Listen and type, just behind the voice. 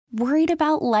Worried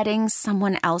about letting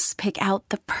someone else pick out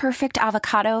the perfect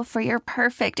avocado for your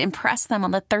perfect impress them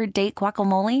on the third date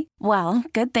guacamole? Well,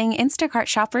 good thing Instacart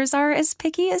shoppers are as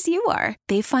picky as you are.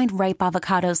 They find ripe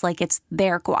avocados like it's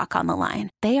their guac on the line.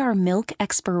 They are milk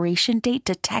expiration date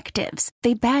detectives.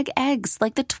 They bag eggs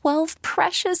like the 12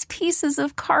 precious pieces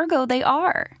of cargo they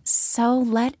are. So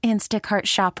let Instacart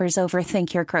shoppers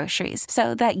overthink your groceries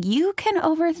so that you can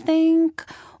overthink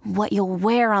what you'll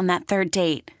wear on that third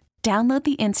date. Download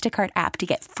the Instacart app to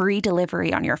get free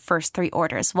delivery on your first 3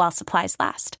 orders while supplies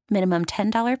last. Minimum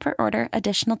 $10 per order.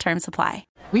 Additional terms apply.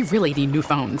 We really need new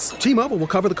phones. T-Mobile will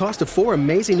cover the cost of 4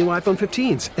 amazing new iPhone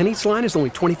 15s, and each line is only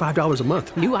 $25 a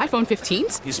month. New iPhone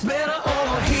 15s? It's better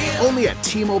over here. Only at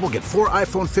T-Mobile, get 4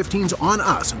 iPhone 15s on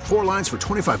us and 4 lines for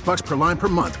 $25 per line per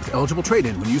month with eligible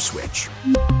trade-in when you switch.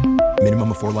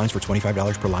 Minimum of 4 lines for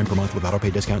 $25 per line per month with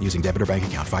autopay discount using debit or bank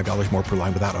account. $5 more per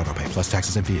line without autopay, plus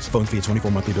taxes and fees. Phone fee at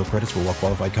 24 monthly bill credits for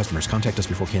well-qualified customers. Contact us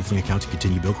before canceling account to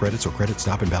continue bill credits or credit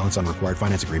stop and balance on required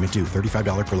finance agreement due.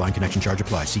 $35 per line connection charge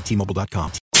applies. See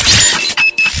T-Mobile.com.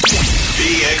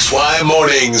 PXY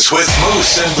Mornings with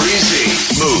Moose and Breezy.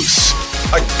 Moose,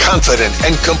 a confident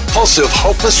and compulsive,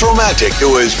 hopeless romantic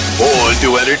who is born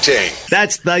to entertain.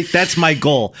 That's my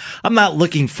goal. I'm not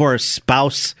looking for a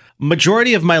spouse.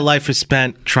 Majority of my life is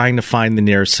spent trying to find the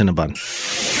nearest Cinnabon.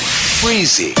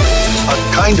 Breezy, a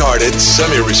kind-hearted,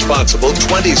 semi-responsible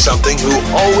 20-something who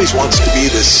always wants to be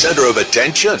the center of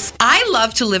attention. I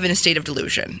love to live in a state of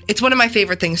delusion. It's one of my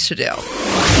favorite things to do.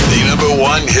 The number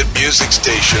 1 hit music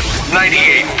station,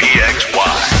 98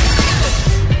 PXY.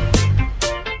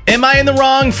 Am I in the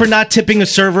wrong for not tipping a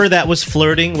server that was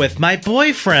flirting with my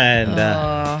boyfriend?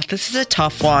 This is a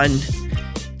tough one.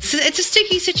 It's a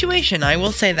sticky situation, I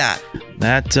will say that.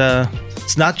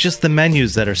 It's not just the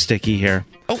menus that are sticky here.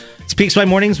 Oh. It's PXY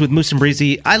Mornings with Moose and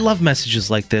Breezy. I love messages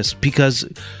like this because,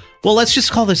 well, let's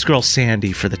just call this girl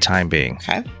Sandy for the time being.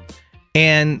 Okay.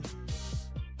 And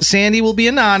Sandy will be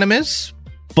anonymous,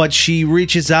 but she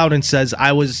reaches out and says,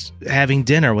 I was having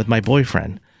dinner with my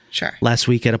boyfriend. Sure. Last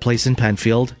week at a place in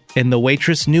Penfield, and the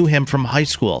waitress knew him from high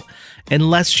school. And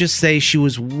let's just say she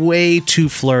was way too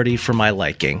flirty for my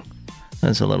liking.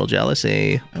 That's a little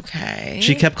jealousy. Okay.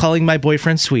 She kept calling my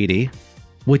boyfriend Sweetie,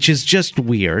 which is just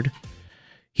weird.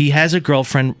 He has a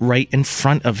girlfriend right in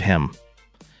front of him.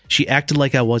 She acted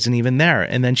like I wasn't even there.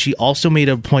 And then she also made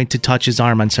a point to touch his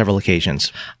arm on several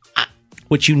occasions,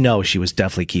 which you know she was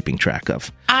definitely keeping track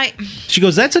of. She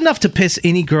goes, that's enough to piss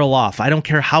any girl off. I don't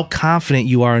care how confident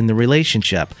you are in the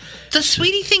relationship. The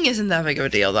Sweetie thing isn't that big of a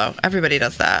deal, though. Everybody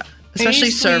does that, especially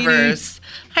servers.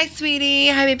 Hi, Sweetie.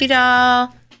 Hi, baby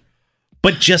doll.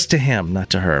 But just to him,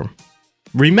 not to her.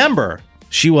 Remember,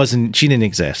 she didn't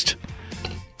exist.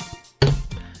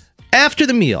 After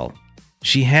the meal,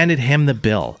 she handed him the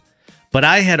bill. But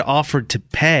I had offered to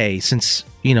pay since,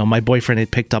 my boyfriend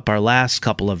had picked up our last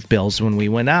couple of bills when we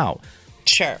went out.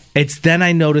 Sure. It's then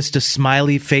I noticed a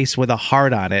smiley face with a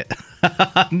heart on it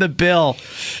on the bill.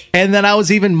 And then I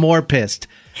was even more pissed.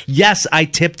 Yes, I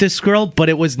tipped this girl, but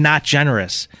it was not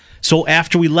generous. So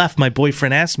after we left, my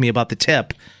boyfriend asked me about the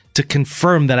tip to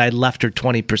confirm that I left her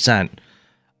 20%.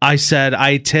 I said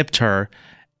I tipped her,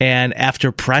 and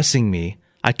after pressing me,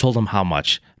 I told him how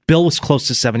much. Bill was close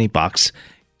to $70.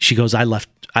 She goes, I left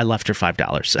her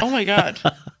 $5. Oh my God.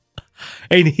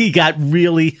 And he got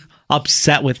really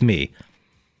upset with me.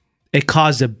 It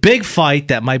caused a big fight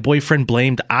that my boyfriend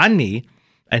blamed on me,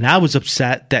 and I was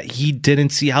upset that he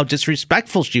didn't see how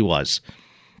disrespectful she was.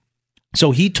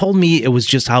 So he told me it was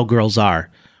just how girls are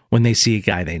when they see a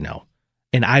guy they know.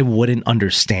 And I wouldn't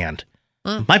understand.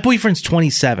 My boyfriend's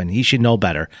 27. He should know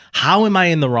better. How am I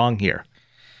in the wrong here?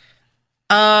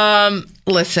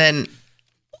 Listen,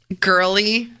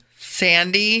 girly,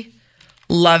 Sandy,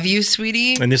 love you,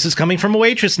 sweetie. And this is coming from a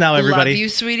waitress now, everybody. Love you,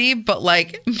 sweetie, but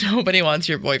nobody wants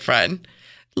your boyfriend.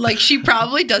 She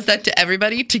probably does that to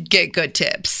everybody to get good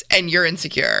tips, and you're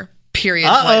insecure. Period.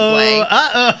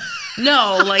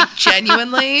 No,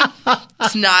 genuinely,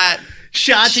 it's not.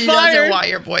 Shots she fired. Doesn't want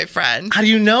your boyfriend. How do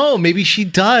you know? Maybe she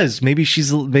does. Maybe she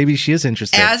is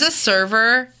interested. As a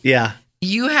server, yeah,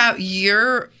 you have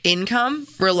your income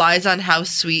relies on how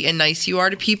sweet and nice you are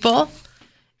to people.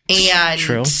 And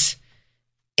true.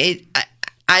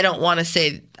 I don't want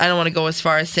to go as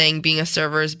far as saying being a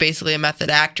server is basically a method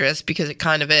actress, because it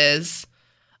kind of is.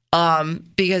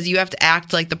 Because you have to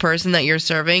act like the person that you're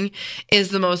serving is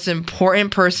the most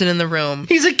important person in the room.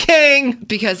 He's a king.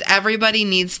 Because everybody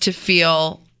needs to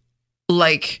feel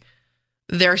like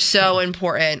they're so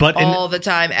important all the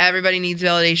time. Everybody needs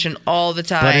validation all the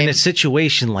time. But in a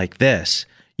situation like this,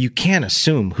 you can't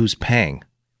assume who's paying.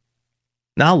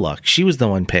 Now look, she was the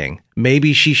one paying.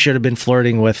 Maybe she should have been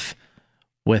flirting with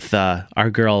our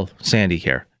girl Sandy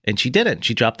here, and she didn't.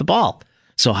 She dropped the ball.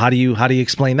 So how do you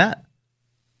explain that?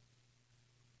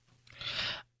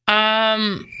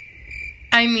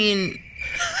 I mean,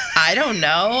 I don't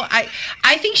know.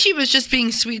 I think she was just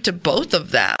being sweet to both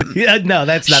of them. Yeah, no,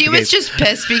 that's not. She the was case. just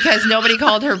pissed because nobody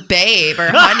called her babe or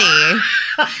honey.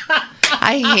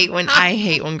 I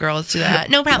hate when girls do that.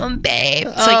 No problem, babe.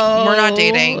 It's like, we're not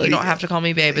dating. You don't have to call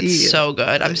me babe. It's so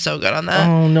good. I'm so good on that.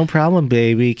 Oh, no problem,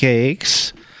 baby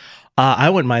cakes. I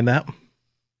wouldn't mind that.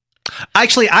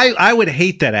 Actually, I would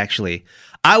hate that, actually.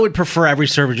 I would prefer every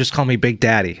server just call me Big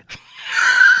Daddy.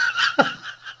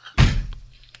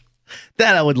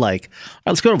 That I would like. All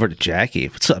right, let's go over to Jackie.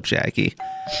 What's up, Jackie?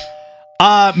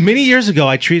 Many years ago,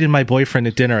 I treated my boyfriend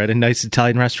to dinner at a nice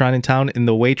Italian restaurant in town, and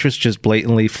the waitress just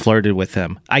blatantly flirted with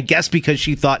him. I guess because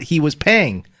she thought he was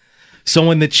paying. So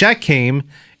when the check came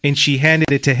and she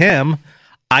handed it to him,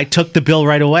 I took the bill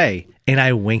right away, and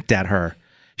I winked at her.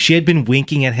 She had been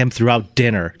winking at him throughout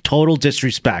dinner. Total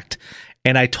disrespect.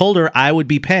 And I told her I would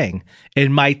be paying,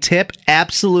 and my tip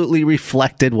absolutely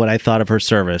reflected what I thought of her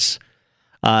service.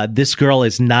 This girl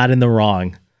is not in the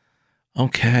wrong.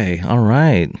 Okay, all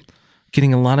right.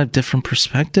 Getting a lot of different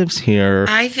perspectives here.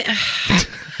 I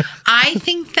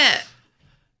think that,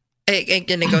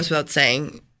 again, it goes without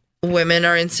saying, women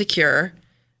are insecure,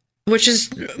 which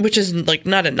is like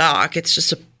not a knock. It's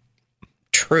just a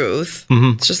truth.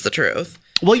 Mm-hmm. It's just the truth.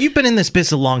 Well, you've been in this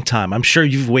business a long time. I'm sure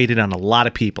you've waited on a lot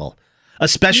of people,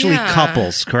 especially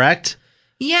couples, correct?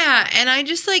 Yeah, and I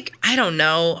just I don't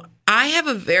know. I have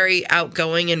a very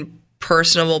outgoing and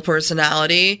personable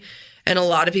personality. And a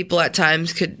lot of people at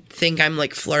times could think I'm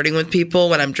flirting with people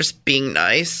when I'm just being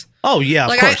nice. Oh, yeah,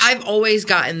 of course. I've always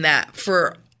gotten that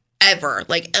forever.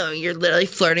 Oh, you're literally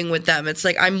flirting with them. It's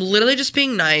I'm literally just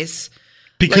being nice.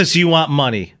 Because you want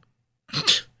money.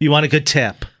 You want a good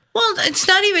tip. Well, it's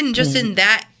not even just in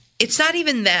that. It's not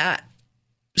even that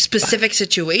specific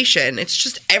situation. It's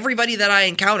just everybody that I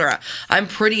encounter, I'm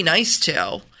pretty nice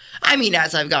to. I mean,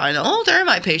 as I've gotten older,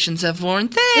 my patience have worn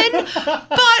thin.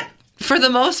 But for the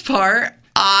most part,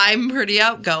 I'm pretty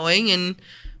outgoing and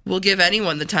will give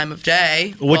anyone the time of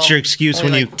day. What's your excuse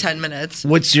when 10 minutes.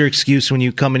 What's your excuse when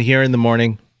you come in here in the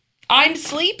morning? I'm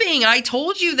sleeping. I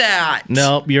told you that.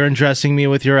 Nope, you're undressing me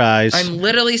with your eyes. I'm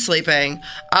literally sleeping.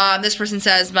 This person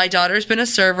says, my daughter's been a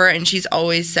server and she's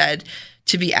always said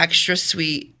to be extra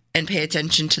sweet and pay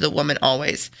attention to the woman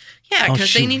always. Yeah,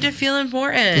 because they need to feel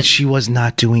important. She was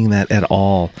not doing that at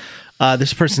all.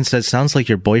 This person says, sounds like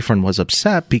your boyfriend was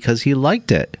upset because he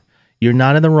liked it. You're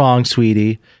not in the wrong,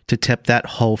 sweetie, to tip that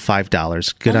hoe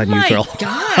 $5. Good on you, girl.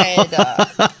 Oh, my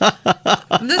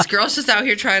God. This girl's just out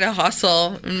here trying to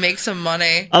hustle and make some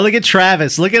money. Oh, look at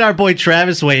Travis. Look at our boy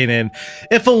Travis weighing in.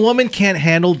 If a woman can't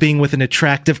handle being with an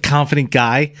attractive, confident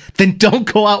guy, then don't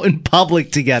go out in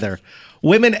public together.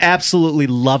 Women absolutely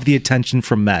love the attention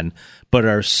from men, but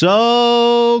are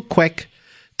so quick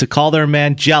to call their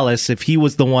man jealous if he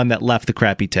was the one that left the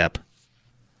crappy tip.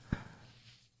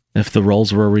 If the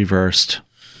roles were reversed.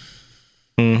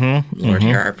 Lord,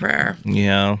 hear our prayer.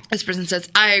 Yeah. This person says,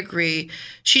 I agree.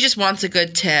 She just wants a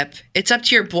good tip. It's up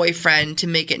to your boyfriend to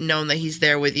make it known that he's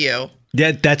there with you.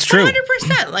 Yeah, that's true.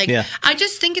 100%. Yeah. I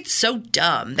just think it's so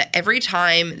dumb that every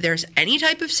time there's any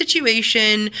type of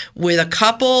situation with a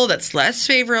couple that's less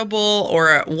favorable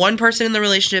or one person in the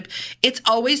relationship, it's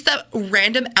always the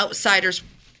random outsider's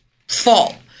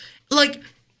fault.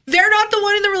 They're not the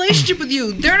one in the relationship with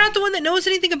you. They're not the one that knows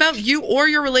anything about you or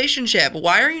your relationship.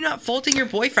 Why are you not faulting your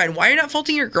boyfriend? Why are you not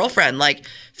faulting your girlfriend?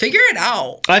 Figure it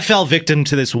out. I fell victim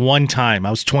to this one time.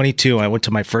 I was 22. I went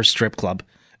to my first strip club.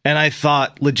 And I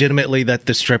thought legitimately that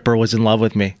the stripper was in love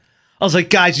with me. I was like,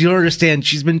 guys, you don't understand.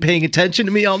 She's been paying attention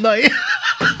to me all night.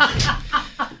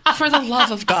 For the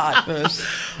love of God, Moose.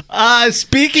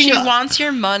 She wants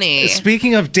your money.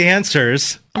 Speaking of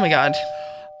dancers. Oh, my God.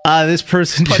 This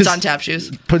person puts on tap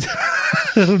shoes.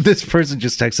 This person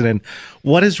just texted in,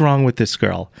 what is wrong with this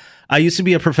girl? I used to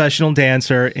be a professional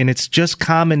dancer, and it's just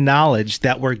common knowledge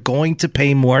that we're going to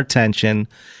pay more attention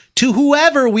to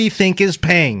whoever we think is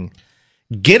paying.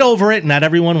 Get over it. Not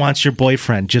everyone wants your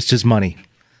boyfriend, just his money.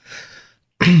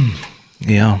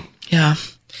 Yeah. Yeah.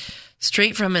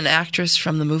 Straight from an actress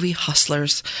from the movie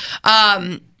Hustlers.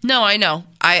 No, I know.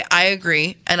 I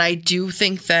agree. And I do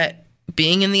think that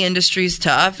being in the industry is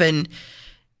tough. And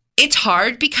it's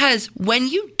hard because when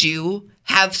you do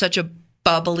have such a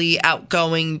bubbly,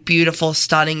 outgoing, beautiful,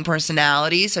 stunning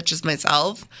personality, such as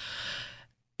myself,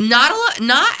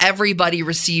 not everybody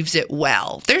receives it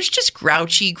well. There's just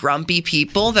grouchy, grumpy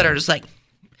people that are just like,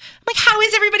 like, how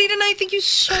is everybody tonight? Thank you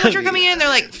so much for coming in. They're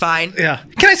like, fine. Yeah.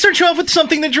 Can I start you off with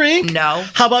something to drink? No.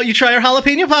 How about you try our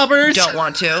jalapeno poppers? Don't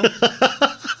want to.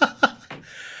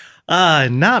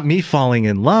 Not me falling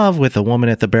in love with a woman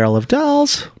at the Barrel of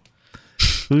Dolls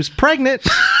who's pregnant.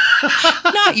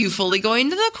 Not you fully going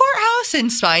to the courthouse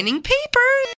and signing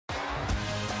papers.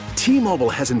 T-Mobile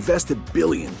has invested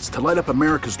billions to light up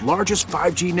America's largest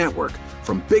 5G network,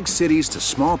 from big cities to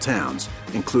small towns,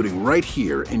 including right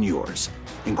here in yours.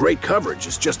 And great coverage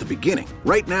is just the beginning.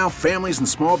 Right now, families and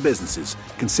small businesses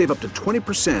can save up to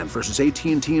 20% versus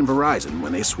AT&T and Verizon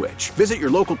when they switch. Visit your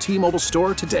local T-Mobile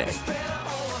store today.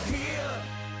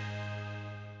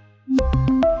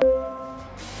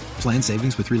 Plan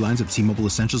savings with 3 lines of T-Mobile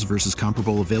Essentials versus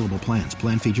comparable available plans.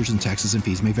 Plan features and taxes and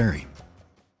fees may vary.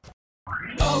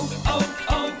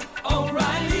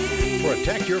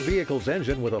 Protect your vehicle's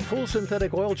engine with a full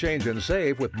synthetic oil change and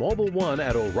save with Mobil 1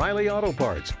 at O'Reilly Auto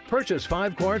Parts. Purchase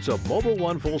 5 quarts of Mobil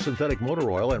 1 full synthetic motor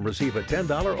oil and receive a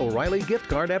 $10 O'Reilly gift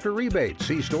card after rebate.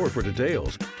 See store for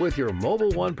details. With your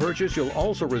Mobil 1 purchase, you'll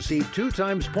also receive 2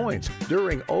 times points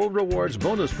during O Rewards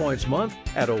Bonus Points Month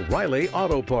at O'Reilly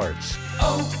Auto Parts.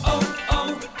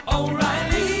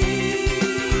 O'Reilly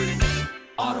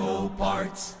Auto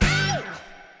Parts.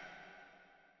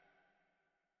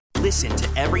 Listen to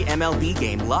every MLB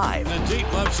game live. In the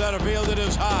deep left center field, it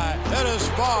is high, it is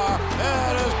far,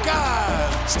 it is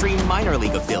gone. Stream minor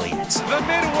league affiliates. The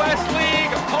Midwest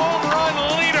League home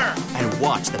run leader. And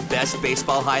watch the best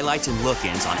baseball highlights and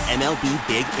look-ins on MLB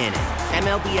Big Inning.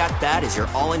 MLB At Bat is your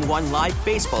all-in-one live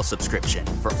baseball subscription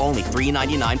for only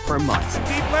 $3.99 per month.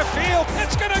 Deep left field,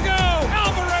 it's gonna go.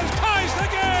 Alvarez ties the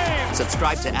game.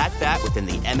 Subscribe to At Bat within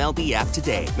the MLB app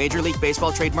today. Major League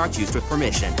Baseball trademarks used with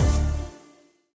permission.